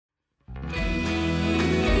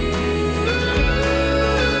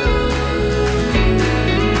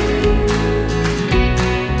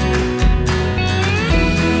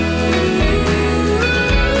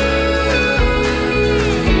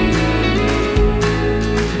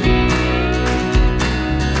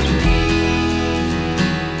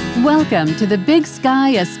Welcome to the Big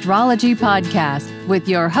Sky Astrology Podcast with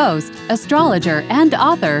your host, astrologer and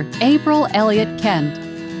author, April Elliott Kent.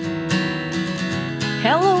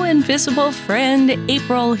 Hello, invisible friend.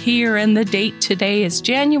 April here, and the date today is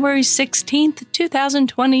January 16th,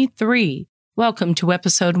 2023. Welcome to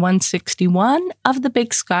episode 161 of the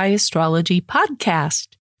Big Sky Astrology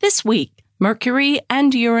Podcast. This week, Mercury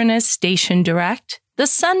and Uranus station direct. The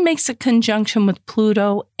Sun makes a conjunction with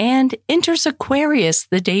Pluto and enters Aquarius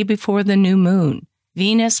the day before the new moon.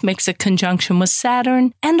 Venus makes a conjunction with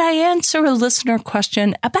Saturn, and I answer a listener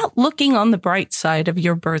question about looking on the bright side of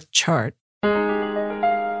your birth chart.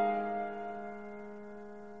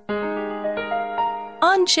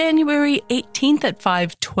 On January 18th at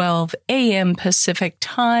 5:12 a.m. Pacific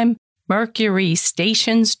Time, Mercury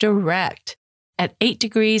stations direct at 8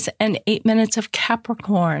 degrees and 8 minutes of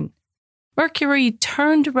Capricorn. Mercury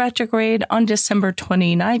turned retrograde on December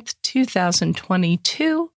 29th,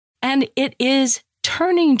 2022, and it is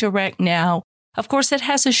turning direct now. Of course, it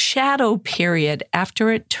has a shadow period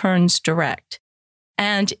after it turns direct,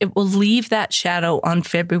 and it will leave that shadow on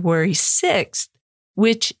February 6th,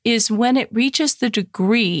 which is when it reaches the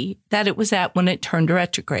degree that it was at when it turned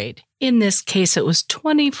retrograde. In this case, it was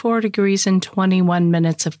 24 degrees and 21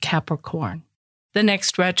 minutes of Capricorn. The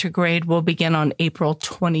next retrograde will begin on April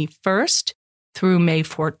 21st through May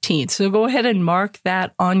 14th. So go ahead and mark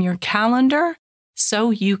that on your calendar so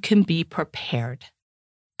you can be prepared.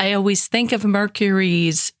 I always think of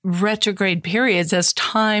Mercury's retrograde periods as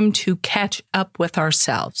time to catch up with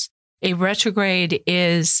ourselves. A retrograde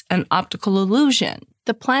is an optical illusion.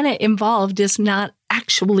 The planet involved is not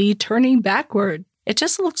actually turning backward. It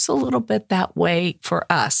just looks a little bit that way for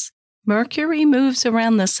us. Mercury moves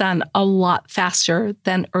around the sun a lot faster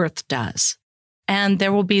than Earth does. And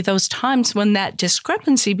there will be those times when that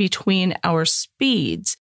discrepancy between our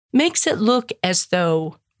speeds makes it look as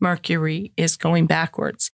though Mercury is going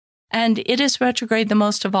backwards. And it is retrograde the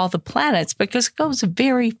most of all the planets because it goes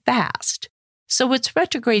very fast. So it's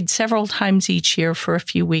retrograde several times each year for a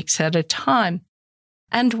few weeks at a time.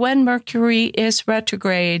 And when Mercury is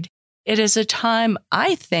retrograde, it is a time,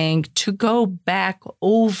 I think, to go back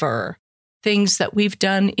over things that we've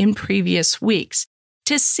done in previous weeks,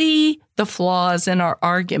 to see the flaws in our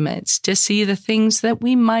arguments, to see the things that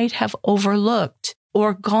we might have overlooked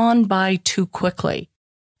or gone by too quickly.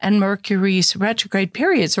 And Mercury's retrograde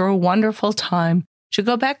periods are a wonderful time to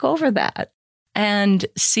go back over that and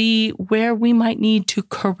see where we might need to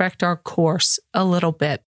correct our course a little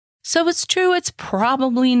bit. So it's true, it's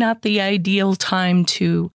probably not the ideal time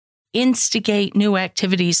to instigate new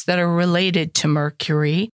activities that are related to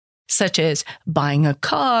Mercury, such as buying a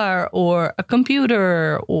car or a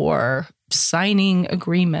computer or signing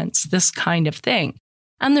agreements, this kind of thing.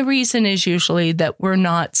 And the reason is usually that we're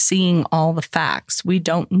not seeing all the facts. We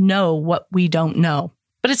don't know what we don't know.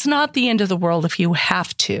 But it's not the end of the world if you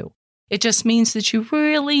have to. It just means that you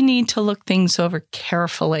really need to look things over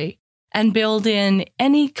carefully and build in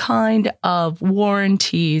any kind of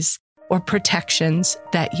warranties or protections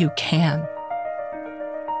that you can.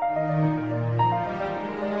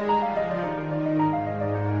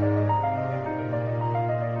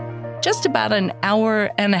 Just about an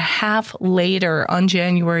hour and a half later on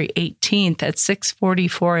January 18th at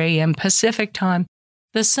 6:44 a.m. Pacific Time,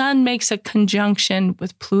 the Sun makes a conjunction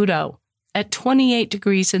with Pluto at 28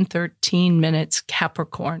 degrees and 13 minutes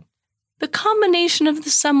Capricorn. The combination of the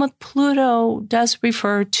Sun with Pluto does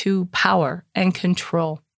refer to power and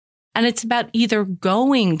control. And it's about either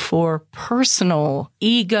going for personal,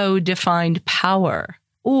 ego-defined power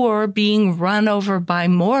or being run over by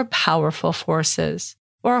more powerful forces,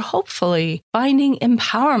 or hopefully finding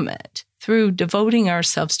empowerment through devoting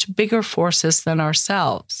ourselves to bigger forces than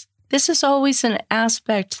ourselves. This is always an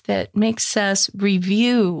aspect that makes us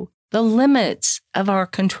review the limits of our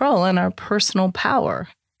control and our personal power.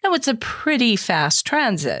 Now, it's a pretty fast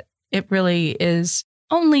transit. It really is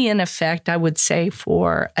only in effect, I would say,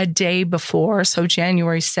 for a day before, so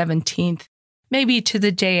January 17th, maybe to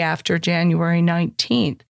the day after January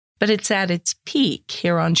 19th. But it's at its peak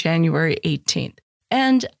here on January 18th.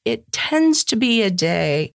 And it tends to be a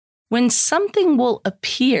day when something will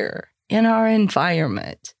appear in our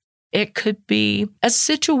environment. It could be a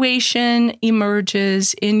situation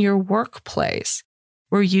emerges in your workplace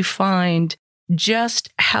where you find just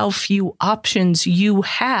how few options you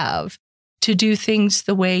have to do things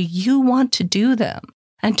the way you want to do them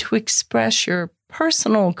and to express your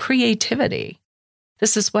personal creativity.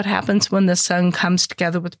 This is what happens when the Sun comes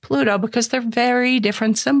together with Pluto because they're very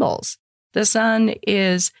different symbols. The Sun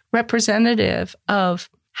is representative of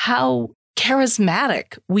how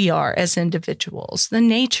charismatic we are as individuals, the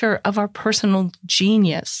nature of our personal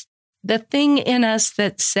genius. the thing in us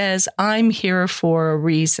that says, I'm here for a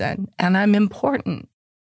reason and I'm important.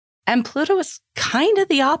 And Pluto is kind of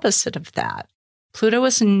the opposite of that. Pluto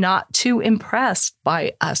is not too impressed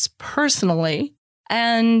by us personally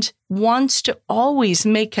and wants to always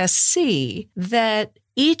make us see that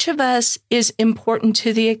each of us is important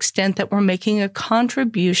to the extent that we're making a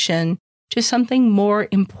contribution to something more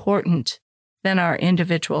important than our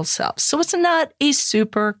individual selves. So it's not a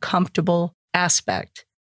super comfortable aspect.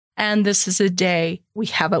 And this is a day, we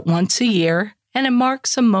have it once a year, and it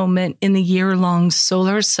marks a moment in the year-long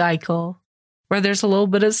solar cycle where there's a little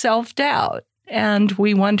bit of self-doubt. And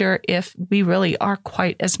we wonder if we really are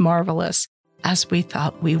quite as marvelous as we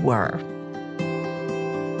thought we were.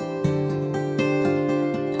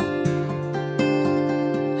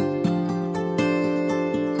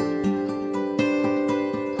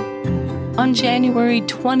 On January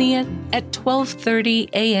 20th at 12:30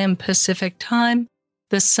 a.m. Pacific time,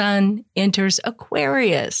 the sun enters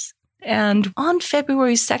Aquarius. And on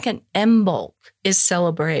February 2nd, Imbolc is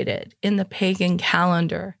celebrated in the pagan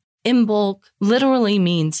calendar. Imbolc literally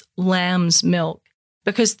means lamb's milk,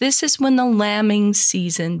 because this is when the lambing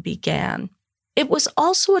season began. It was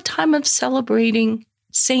also a time of celebrating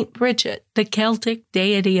Saint Bridget, the Celtic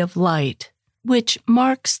deity of light, which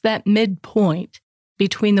marks that midpoint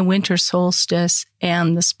between the winter solstice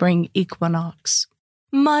and the spring equinox.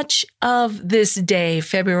 Much of this day,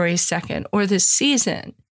 February 2nd, or this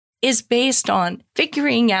season, is based on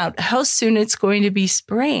figuring out how soon it's going to be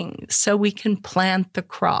spring so we can plant the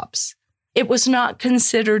crops. It was not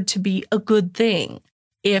considered to be a good thing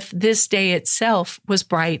if this day itself was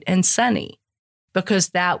bright and sunny, because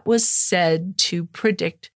that was said to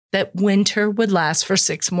predict that winter would last for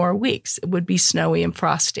 6 more weeks. It would be snowy and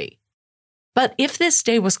frosty. But if this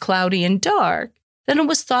day was cloudy and dark, then it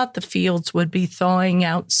was thought the fields would be thawing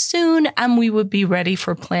out soon and we would be ready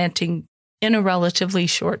for planting in a relatively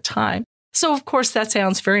short time. So, of course, that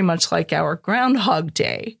sounds very much like our Groundhog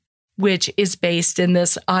Day, which is based in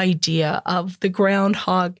this idea of the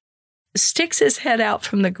groundhog sticks his head out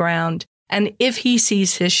from the ground, and if he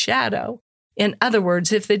sees his shadow, in other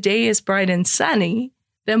words, if the day is bright and sunny,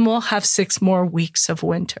 then we'll have 6 more weeks of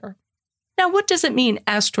winter. Now, what does it mean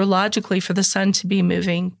astrologically for the sun to be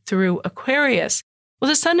moving through Aquarius? Well,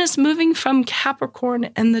 the sun is moving from Capricorn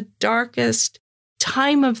in the darkest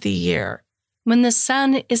time of the year, when the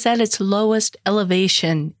sun is at its lowest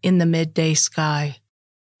elevation in the midday sky.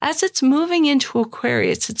 As it's moving into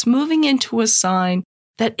Aquarius, it's moving into a sign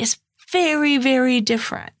that is very, very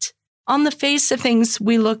different. On the face of things,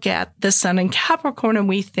 we look at the sun in Capricorn and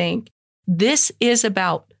we think this is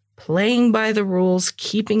about playing by the rules,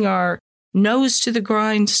 keeping our nose to the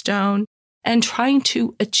grindstone, and trying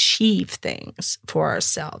to achieve things for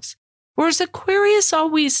ourselves. Whereas Aquarius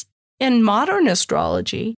always, in modern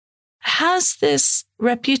astrology, has this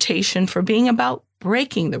reputation for being about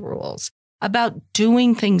breaking the rules, about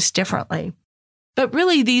doing things differently. But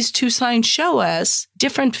really, these two signs show us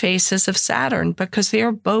different faces of Saturn because they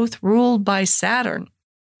are both ruled by Saturn.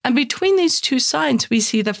 And between these two signs, we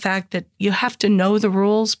see the fact that you have to know the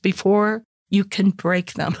rules before you can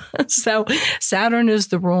break them. So Saturn is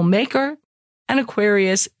the rule maker and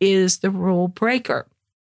Aquarius is the rule breaker.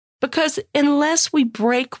 Because unless we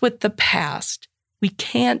break with the past, we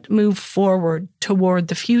can't move forward toward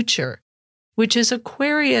the future, which is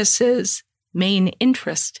Aquarius's main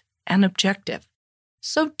interest and objective.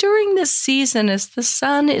 So during this season, as the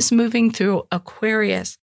sun is moving through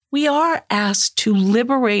Aquarius, we are asked to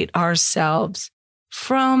liberate ourselves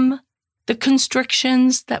from the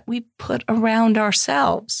constrictions that we put around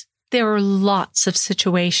ourselves. There are lots of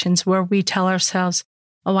situations where we tell ourselves,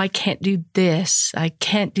 oh, I can't do this, I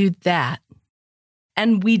can't do that.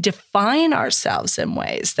 And we define ourselves in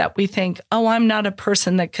ways that we think, oh, I'm not a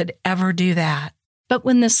person that could ever do that. But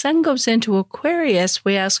when the sun goes into Aquarius,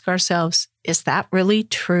 we ask ourselves, is that really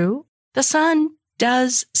true? The sun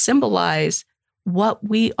does symbolize what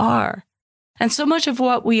we are. And so much of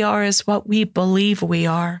what we are is what we believe we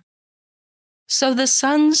are. So the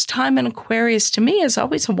sun's time in Aquarius to me is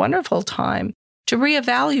always a wonderful time to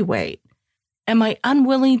reevaluate. Am I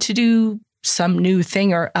unwilling to do some new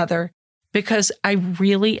thing or other because I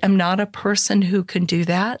really am not a person who can do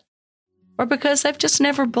that? Or because I've just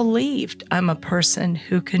never believed I'm a person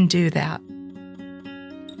who can do that?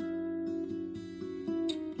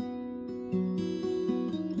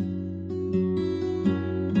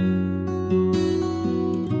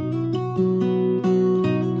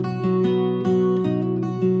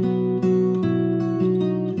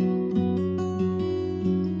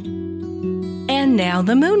 And now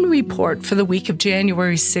the moon report for the week of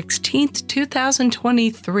January 16th,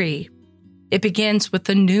 2023. It begins with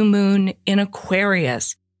the new moon in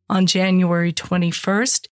Aquarius on January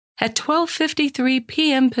 21st at 12:53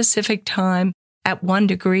 p.m. Pacific Time at 1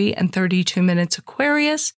 degree and 32 minutes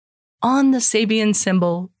Aquarius on the Sabian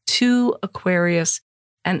symbol 2 Aquarius,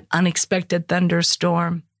 an unexpected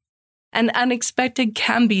thunderstorm. An unexpected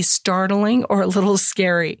can be startling or a little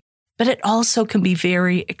scary, but it also can be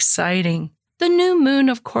very exciting. The new moon,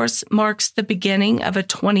 of course, marks the beginning of a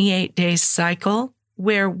 28-day cycle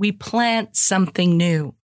where we plant something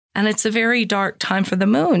new. And it's a very dark time for the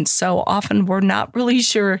moon, so often we're not really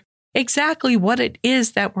sure exactly what it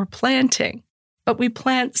is that we're planting. But we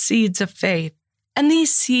plant seeds of faith. And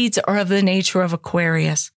these seeds are of the nature of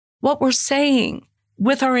Aquarius. What we're saying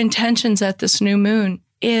with our intentions at this new moon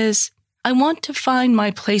is, I want to find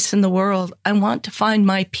my place in the world. I want to find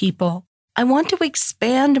my people. I want to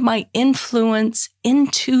expand my influence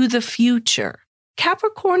into the future.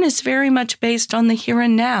 Capricorn is very much based on the here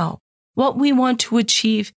and now, what we want to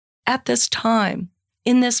achieve at this time,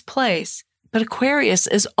 in this place. But Aquarius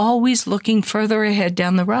is always looking further ahead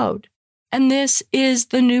down the road. And this is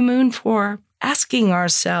the new moon for asking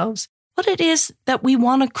ourselves what it is that we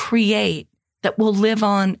want to create that will live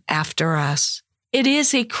on after us. It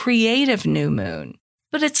is a creative new moon,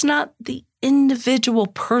 but it's not the individual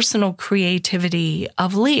personal creativity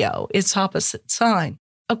of Leo, its opposite sign.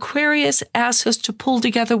 Aquarius asks us to pull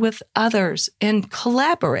together with others and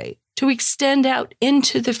collaborate to extend out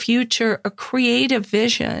into the future a creative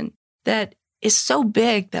vision that is so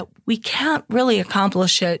big that we can't really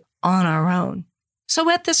accomplish it on our own. So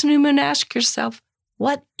at this new moon, ask yourself,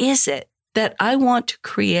 what is it that I want to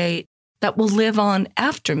create that will live on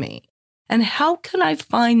after me? And how can I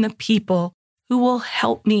find the people who will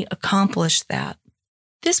help me accomplish that?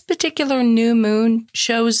 This particular new moon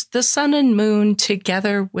shows the sun and moon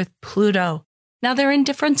together with Pluto. Now they're in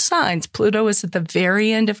different signs. Pluto is at the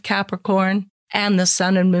very end of Capricorn, and the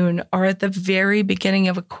sun and moon are at the very beginning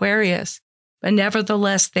of Aquarius. But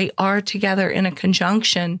nevertheless, they are together in a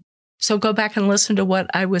conjunction. So go back and listen to what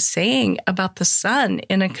I was saying about the sun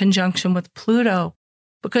in a conjunction with Pluto,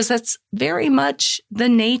 because that's very much the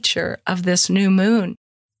nature of this new moon.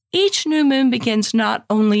 Each new moon begins not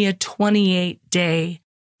only a 28-day,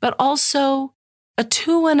 but also a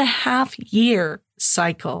 2.5-year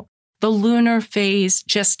cycle, the lunar phase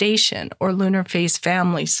gestation or lunar phase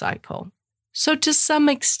family cycle. So to some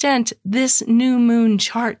extent, this new moon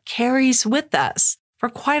chart carries with us for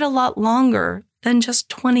quite a lot longer than just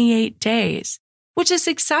 28 days, which is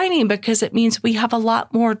exciting because it means we have a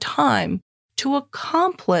lot more time to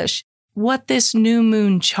accomplish what this new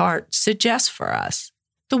moon chart suggests for us.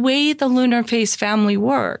 The way the lunar phase family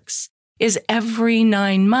works is every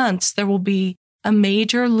 9 months, there will be a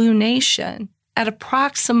major lunation at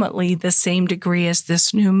approximately the same degree as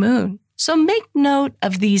this new moon. So make note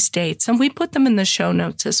of these dates, and we put them in the show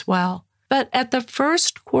notes as well. But at the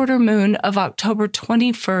first quarter moon of October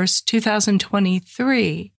 21st,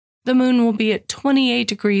 2023, the moon will be at 28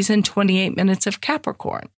 degrees and 28 minutes of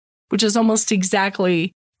Capricorn, which is almost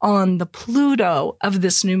exactly on the Pluto of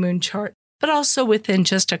this new moon chart, but also within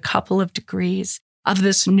just a couple of degrees of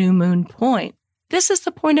this new moon point. This is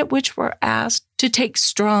the point at which we're asked to take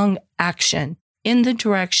strong action in the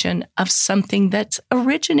direction of something that's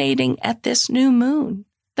originating at this new moon.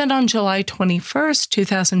 Then on July 21st,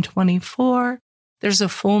 2024, there's a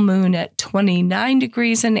full moon at 29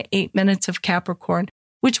 degrees and 8 minutes of Capricorn,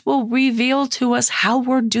 which will reveal to us how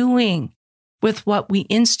we're doing with what we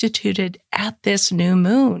instituted at this new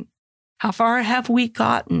moon. How far have we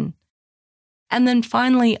gotten? And then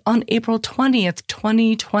finally, on April 20th,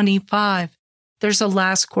 2025, there's a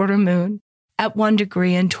last quarter moon at 1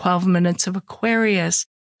 degree and 12 minutes of Aquarius,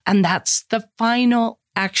 and that's the final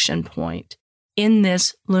action point in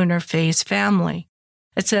this lunar phase family.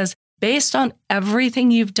 It says, based on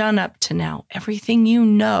everything you've done up to now, everything you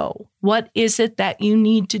know, what is it that you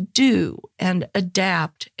need to do and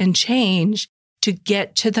adapt and change to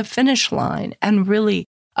get to the finish line and really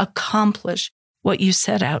accomplish what you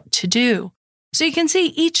set out to do? So you can see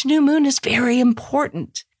each new moon is very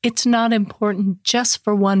important. It's not important just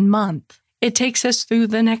for 1 month. It takes us through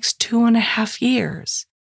the next 2.5 years.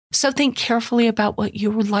 So think carefully about what you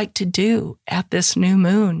would like to do at this new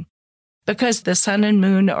moon, because the sun and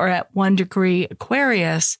moon are at 1 degree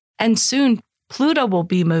Aquarius, and soon Pluto will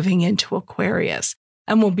be moving into Aquarius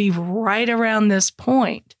and will be right around this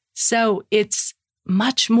point. So it's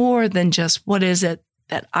much more than just what is it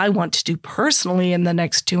that I want to do personally in the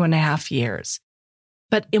next 2.5 years,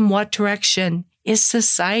 but in what direction is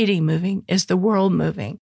society moving? Is the world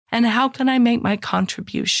moving? And how can I make my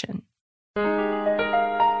contribution?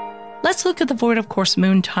 Let's look at the Void of Course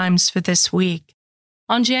moon times for this week.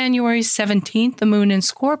 On January 17th, the moon in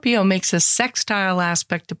Scorpio makes a sextile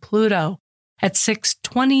aspect to Pluto at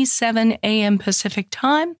 6:27 a.m. Pacific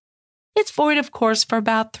time. It's void of course for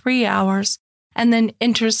about 3 hours and then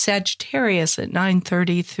enters Sagittarius at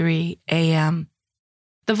 9:33 a.m.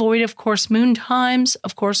 The void of course moon times,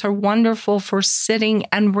 of course, are wonderful for sitting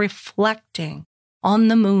and reflecting on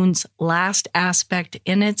the moon's last aspect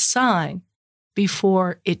in its sign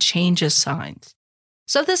before it changes signs.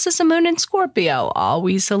 So this is a moon in Scorpio,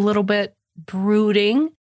 always a little bit brooding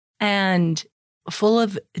and full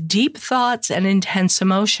of deep thoughts and intense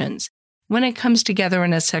emotions. When it comes together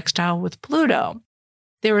in a sextile with Pluto,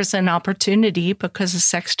 there is an opportunity, because a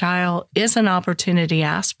sextile is an opportunity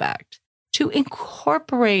aspect, to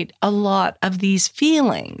incorporate a lot of these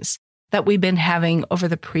feelings that we've been having over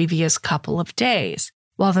the previous couple of days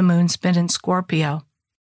while the moon's been in Scorpio,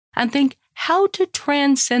 and think how to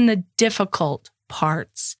transcend the difficult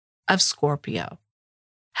parts of Scorpio.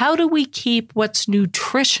 How do we keep what's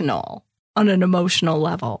nutritional on an emotional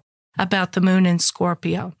level about the moon in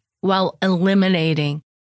Scorpio while eliminating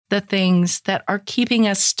the things that are keeping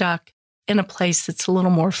us stuck in a place that's a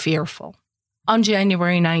little more fearful? On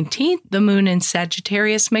January 19th, the moon in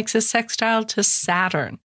Sagittarius makes a sextile to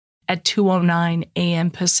Saturn at 2:09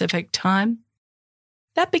 a.m. Pacific time.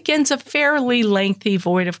 That begins a fairly lengthy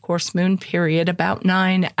void of course moon period, about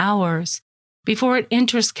 9 hours, before it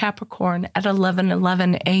enters Capricorn at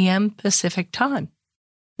 11:11 a.m. Pacific time.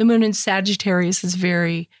 The moon in Sagittarius is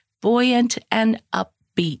very buoyant and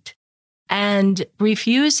upbeat and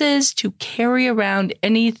refuses to carry around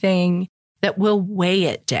anything that will weigh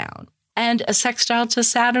it down. And a sextile to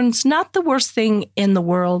Saturn's not the worst thing in the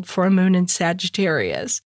world for a moon in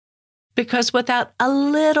Sagittarius, because without a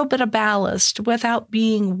little bit of ballast, without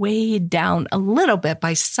being weighed down a little bit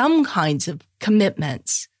by some kinds of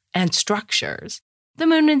commitments and structures, the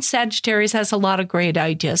moon in Sagittarius has a lot of great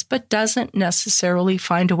ideas, but doesn't necessarily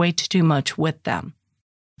find a way to do much with them.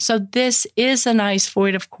 So this is a nice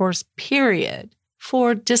void of course period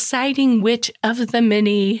for deciding which of the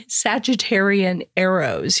many Sagittarian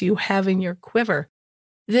arrows you have in your quiver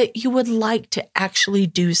that you would like to actually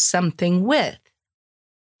do something with.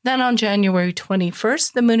 Then on January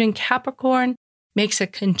 21st, the moon in Capricorn makes a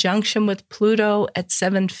conjunction with Pluto at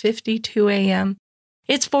 7:52 a.m.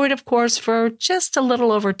 It's void of course for just a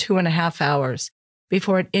little over 2.5 hours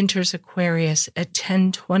before it enters Aquarius at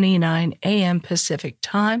 10:29 a.m. Pacific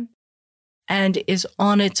time and is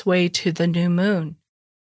on its way to the new moon.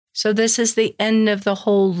 So this is the end of the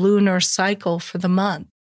whole lunar cycle for the month.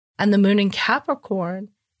 And the moon in Capricorn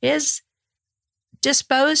is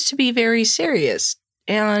disposed to be very serious,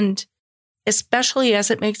 and especially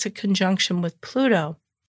as it makes a conjunction with Pluto,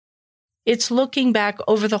 it's looking back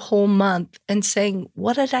over the whole month and saying,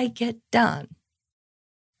 what did I get done?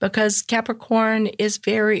 Because Capricorn is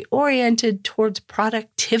very oriented towards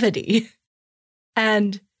productivity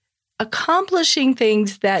and accomplishing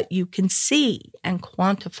things that you can see and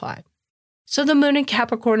quantify. So the moon in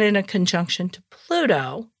Capricorn in a conjunction to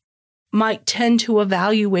Pluto might tend to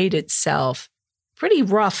evaluate itself pretty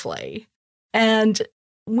roughly, and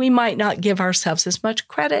we might not give ourselves as much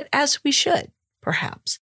credit as we should,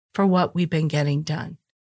 perhaps, for what we've been getting done.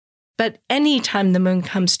 But anytime the moon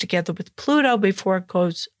comes together with Pluto before it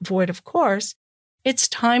goes void of course, it's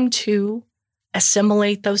time to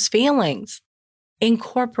assimilate those feelings,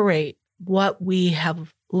 incorporate what we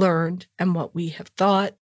have learned and what we have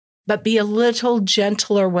thought, but be a little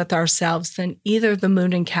gentler with ourselves than either the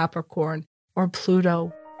moon in Capricorn or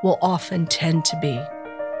Pluto will often tend to be.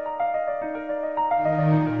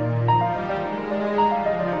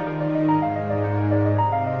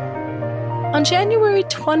 On January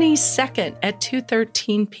 22nd at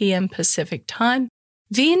 2:13 p.m. Pacific time,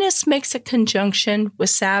 Venus makes a conjunction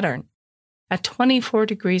with Saturn at 24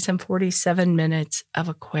 degrees and 47 minutes of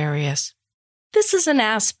Aquarius. This is an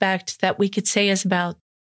aspect that we could say is about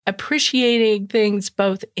appreciating things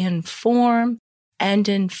both in form and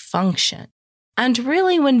in function. And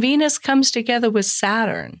really, when Venus comes together with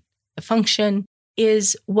Saturn, the function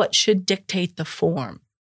is what should dictate the form.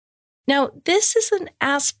 Now, this is an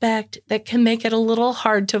aspect that can make it a little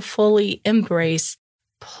hard to fully embrace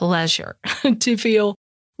pleasure, to feel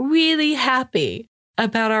really happy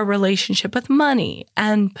about our relationship with money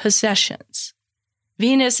and possessions.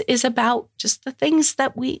 Venus is about just the things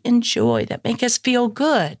that we enjoy, that make us feel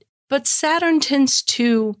good. But Saturn tends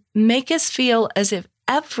to make us feel as if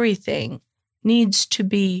everything needs to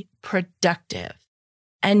be productive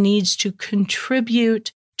and needs to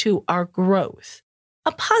contribute to our growth.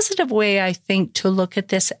 A positive way, I think, to look at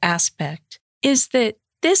this aspect is that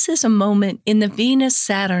this is a moment in the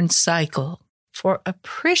Venus-Saturn cycle for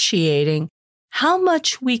appreciating how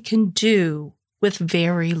much we can do with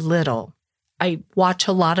very little. I watch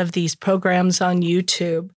a lot of these programs on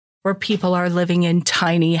YouTube where people are living in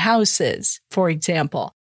tiny houses, for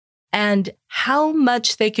example, and how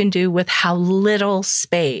much they can do with how little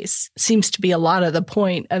space seems to be a lot of the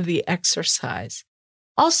point of the exercise.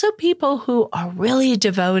 Also, people who are really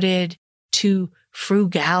devoted to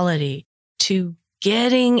frugality, to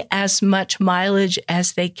getting as much mileage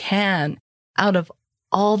as they can out of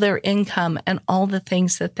all their income and all the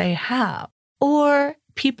things that they have. Or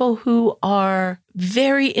people who are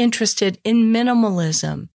very interested in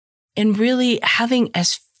minimalism, in really having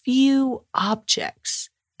as few objects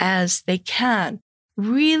as they can,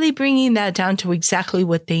 really bringing that down to exactly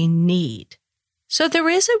what they need. So there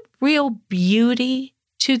is a real beauty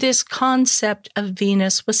to this concept of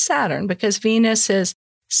Venus with Saturn, because Venus is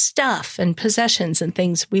stuff and possessions and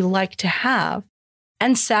things we like to have,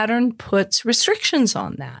 and Saturn puts restrictions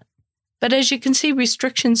on that. But as you can see,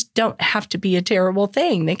 restrictions don't have to be a terrible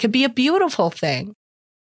thing. They could be a beautiful thing.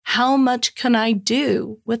 How much can I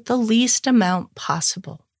do with the least amount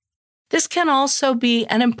possible? This can also be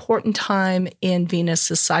an important time in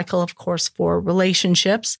Venus's cycle, of course, for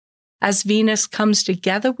relationships. As Venus comes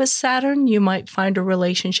together with Saturn, you might find a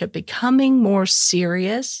relationship becoming more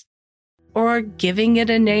serious or giving it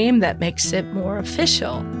a name that makes it more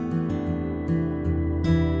official.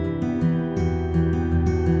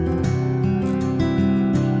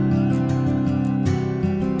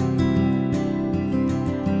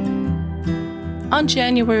 On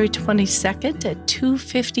January 22nd at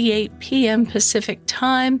 2:58 p.m. Pacific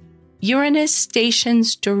Time, Uranus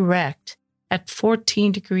stations direct at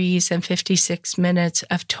 14 degrees and 56 minutes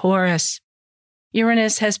of Taurus.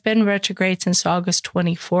 Uranus has been retrograde since August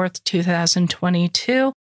 24th,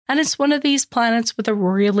 2022, and it's one of these planets with a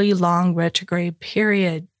really long retrograde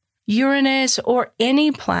period. Uranus, or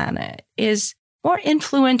any planet, is more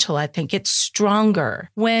influential, I think. It's stronger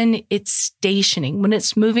when it's stationing, when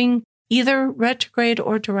it's moving either retrograde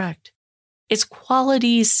or direct. Its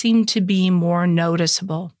qualities seem to be more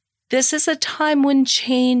noticeable. This is a time when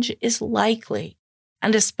change is likely,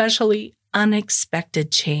 and especially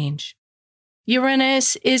unexpected change.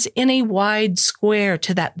 Uranus is in a wide square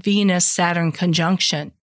to that Venus-Saturn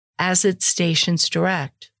conjunction as it stations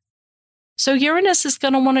direct. So Uranus is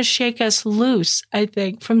going to want to shake us loose, I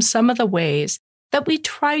think, from some of the ways that we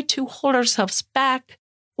try to hold ourselves back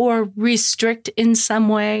or restrict in some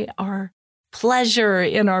way our pleasure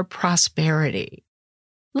in our prosperity.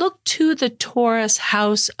 Look to the Taurus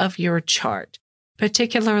house of your chart,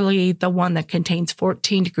 particularly the one that contains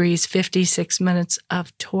 14 degrees, 56 minutes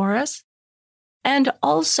of Taurus, and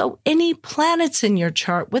also any planets in your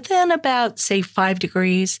chart within about, say, 5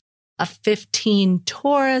 degrees of 15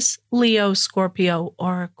 Taurus, Leo, Scorpio,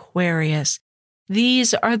 or Aquarius.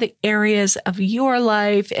 These are the areas of your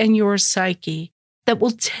life and your psyche that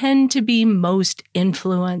will tend to be most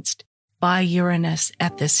influenced by Uranus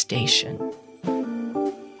at this station.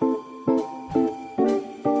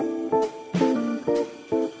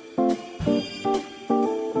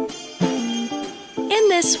 In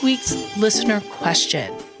this week's listener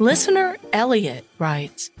question, listener Elliot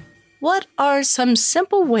writes, what are some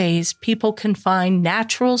simple ways people can find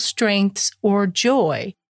natural strengths or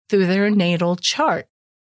joy through their natal chart?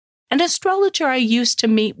 An astrologer I used to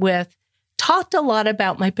meet with talked a lot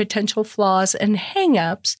about my potential flaws and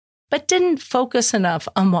hang-ups, but didn't focus enough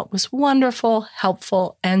on what was wonderful,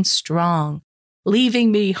 helpful, and strong,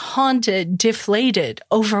 leaving me haunted, deflated,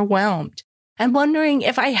 overwhelmed, and wondering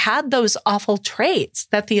if I had those awful traits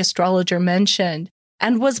that the astrologer mentioned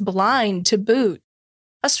and was blind to boot.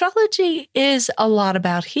 Astrology is a lot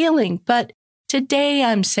about healing, but today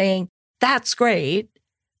I'm saying that's great,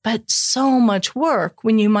 but so much work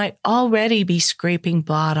when you might already be scraping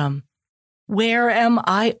bottom. Where am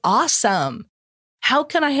I awesome? How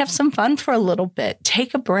can I have some fun for a little bit?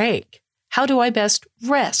 Take a break. How do I best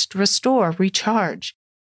rest, restore, recharge?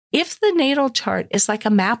 If the natal chart is like a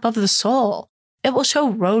map of the soul, it will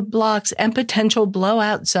show roadblocks and potential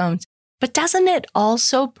blowout zones. But doesn't it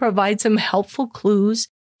also provide some helpful clues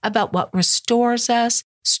about what restores us,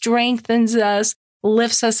 strengthens us,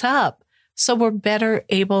 lifts us up, so we're better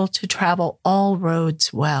able to travel all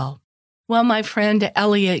roads well? Well, my friend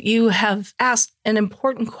Elliot, you have asked an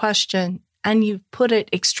important question, and you've put it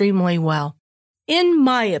extremely well. In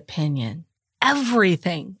my opinion,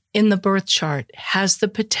 everything in the birth chart has the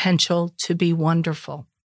potential to be wonderful.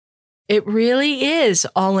 It really is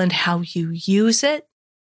all in how you use it.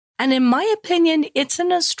 And in my opinion, it's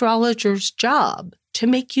an astrologer's job to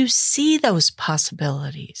make you see those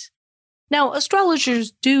possibilities. Now,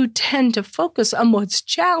 astrologers do tend to focus on what's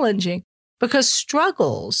challenging because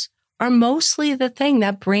struggles are mostly the thing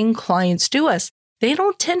that bring clients to us. They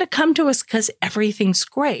don't tend to come to us because everything's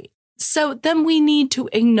great. So then we need to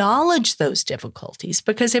acknowledge those difficulties,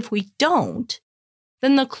 because if we don't,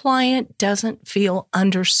 then the client doesn't feel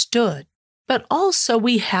understood. But also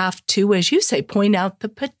we have to, as you say, point out the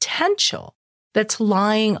potential that's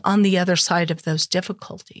lying on the other side of those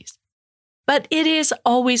difficulties. But it is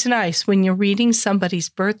always nice when you're reading somebody's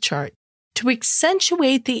birth chart to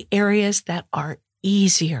accentuate the areas that are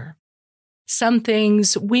easier. Some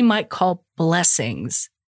things we might call blessings.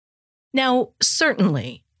 Now,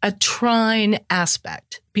 certainly, a trine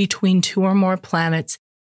aspect between two or more planets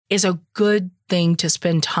is a good thing to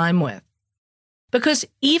spend time with. Because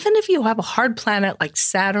even if you have a hard planet like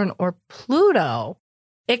Saturn or Pluto,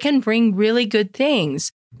 it can bring really good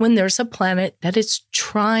things when there's a planet that is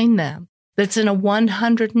trine them, that's in a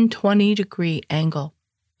 120-degree angle,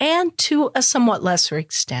 and to a somewhat lesser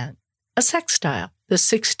extent, a sextile, the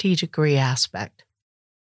 60-degree aspect.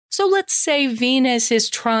 So let's say Venus is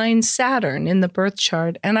trine Saturn in the birth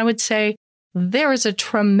chart, and I would say there is a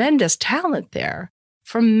tremendous talent there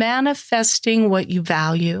for manifesting what you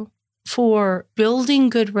value, for building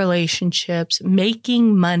good relationships,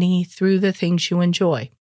 making money through the things you enjoy.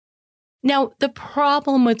 Now, the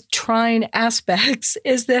problem with trine aspects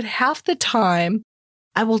is that half the time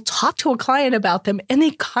I will talk to a client about them and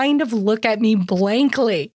they kind of look at me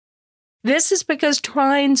blankly. This is because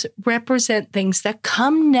trines represent things that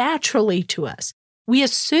come naturally to us. We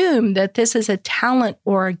assume that this is a talent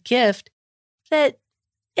or a gift that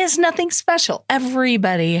is nothing special.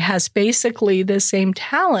 Everybody has basically the same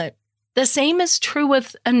talent. The same is true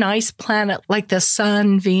with a nice planet like the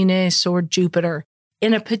Sun, Venus, or Jupiter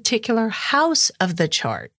in a particular house of the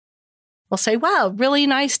chart. We'll say, wow, really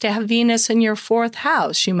nice to have Venus in your 4th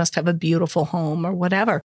house. You must have a beautiful home or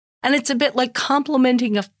whatever. And it's a bit like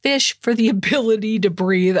complimenting a fish for the ability to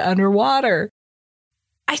breathe underwater.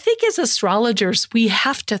 I think as astrologers, we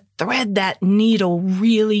have to thread that needle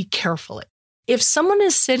really carefully. If someone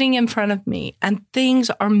is sitting in front of me and things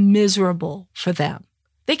are miserable for them,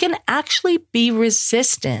 they can actually be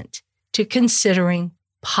resistant to considering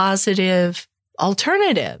positive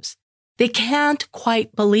alternatives. They can't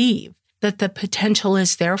quite believe that the potential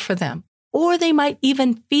is there for them. Or they might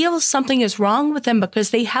even feel something is wrong with them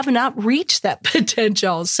because they have not reached that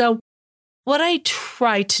potential. So what I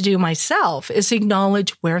try to do myself is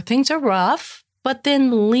acknowledge where things are rough, but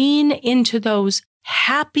then lean into those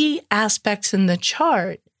happy aspects in the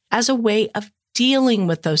chart as a way of dealing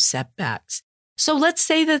with those setbacks. So let's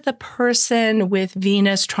say that the person with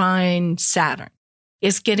Venus trine Saturn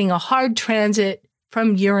is getting a hard transit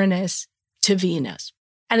from Uranus to Venus.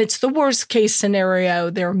 And it's the worst case scenario.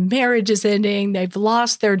 Their marriage is ending. They've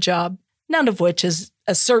lost their job, none of which is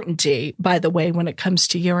a certainty, by the way, when it comes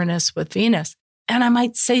to Uranus with Venus. And I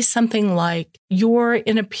might say something like, you're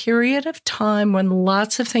in a period of time when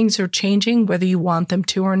lots of things are changing, whether you want them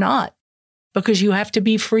to or not, because you have to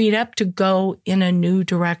be freed up to go in a new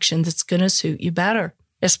direction that's going to suit you better,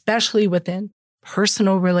 especially within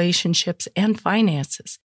personal relationships and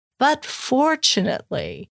finances. But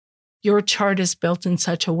fortunately, your chart is built in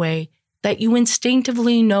such a way that you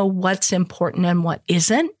instinctively know what's important and what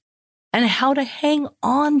isn't, and how to hang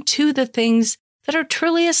on to the things that are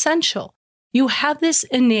truly essential. You have this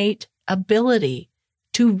innate ability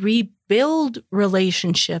to rebuild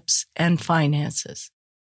relationships and finances.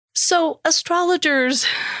 So astrologers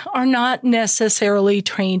are not necessarily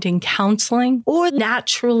trained in counseling or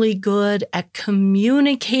naturally good at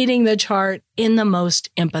communicating the chart in the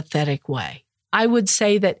most empathetic way. I would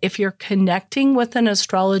say that if you're connecting with an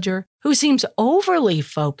astrologer who seems overly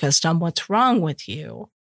focused on what's wrong with you,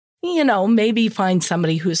 maybe find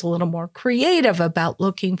somebody who's a little more creative about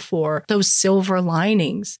looking for those silver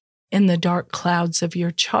linings in the dark clouds of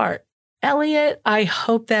your chart. Elliot, I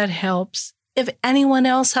hope that helps. If anyone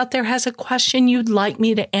else out there has a question you'd like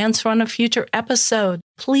me to answer on a future episode,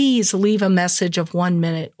 please leave a message of 1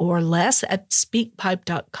 minute or less at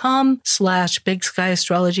speakpipe.com/Big Sky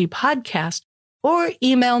Astrology Podcast, or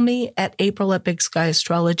email me at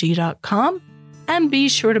april@bigskyAstrology.com, and be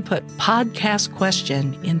sure to put podcast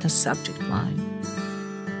question in the subject line.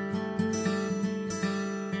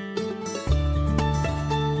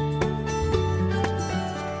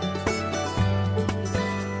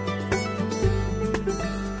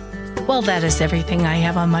 Well, that is everything I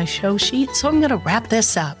have on my show sheet, so I'm going to wrap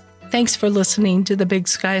this up. Thanks for listening to the Big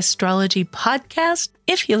Sky Astrology Podcast.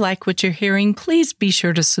 If you like what you're hearing, please be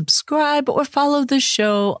sure to subscribe or follow the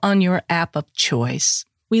show on your app of choice.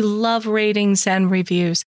 We love ratings and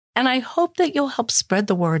reviews, and I hope that you'll help spread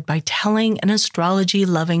the word by telling an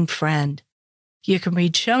astrology-loving friend. You can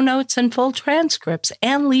read show notes and full transcripts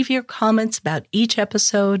and leave your comments about each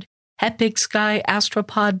episode at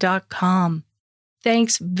BigSkyAstropod.com.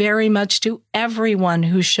 Thanks very much to everyone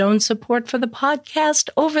who's shown support for the podcast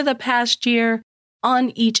over the past year.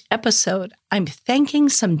 On each episode, I'm thanking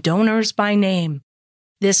some donors by name.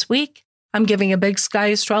 This week, I'm giving a Big Sky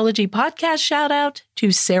Astrology podcast shout out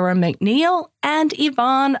to Sarah McNeil and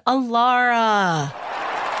Yvonne Alara.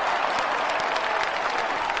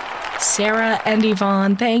 Sarah and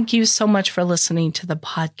Yvonne, thank you so much for listening to the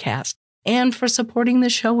podcast and for supporting the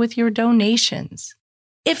show with your donations.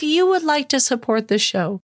 If you would like to support the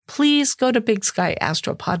show, please go to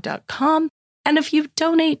BigSkyAstropod.com, and if you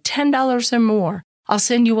donate $10 or more, I'll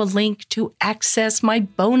send you a link to access my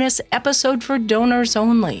bonus episode for donors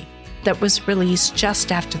only that was released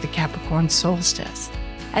just after the Capricorn solstice.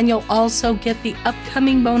 And you'll also get the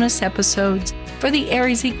upcoming bonus episodes for the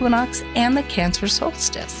Aries equinox and the Cancer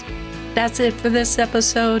solstice. That's it for this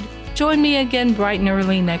episode. Join me again bright and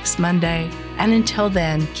early next Monday. And until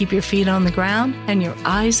then, keep your feet on the ground and your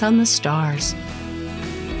eyes on the stars.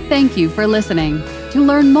 Thank you for listening. To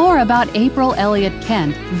learn more about April Elliott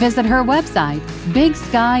Kent, visit her website,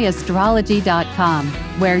 BigSkyAstrology.com,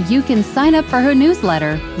 where you can sign up for her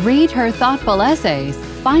newsletter, read her thoughtful essays,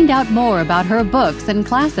 find out more about her books and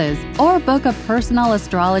classes, or book a personal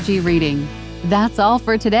astrology reading. That's all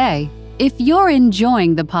for today. If you're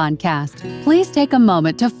enjoying the podcast, please take a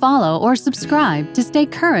moment to follow or subscribe to stay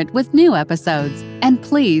current with new episodes. And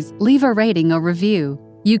please leave a rating or review.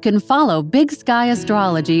 You can follow Big Sky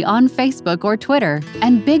Astrology on Facebook or Twitter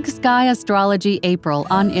and Big Sky Astrology April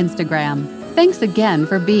on Instagram. Thanks again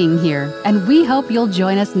for being here, and we hope you'll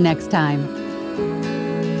join us next time.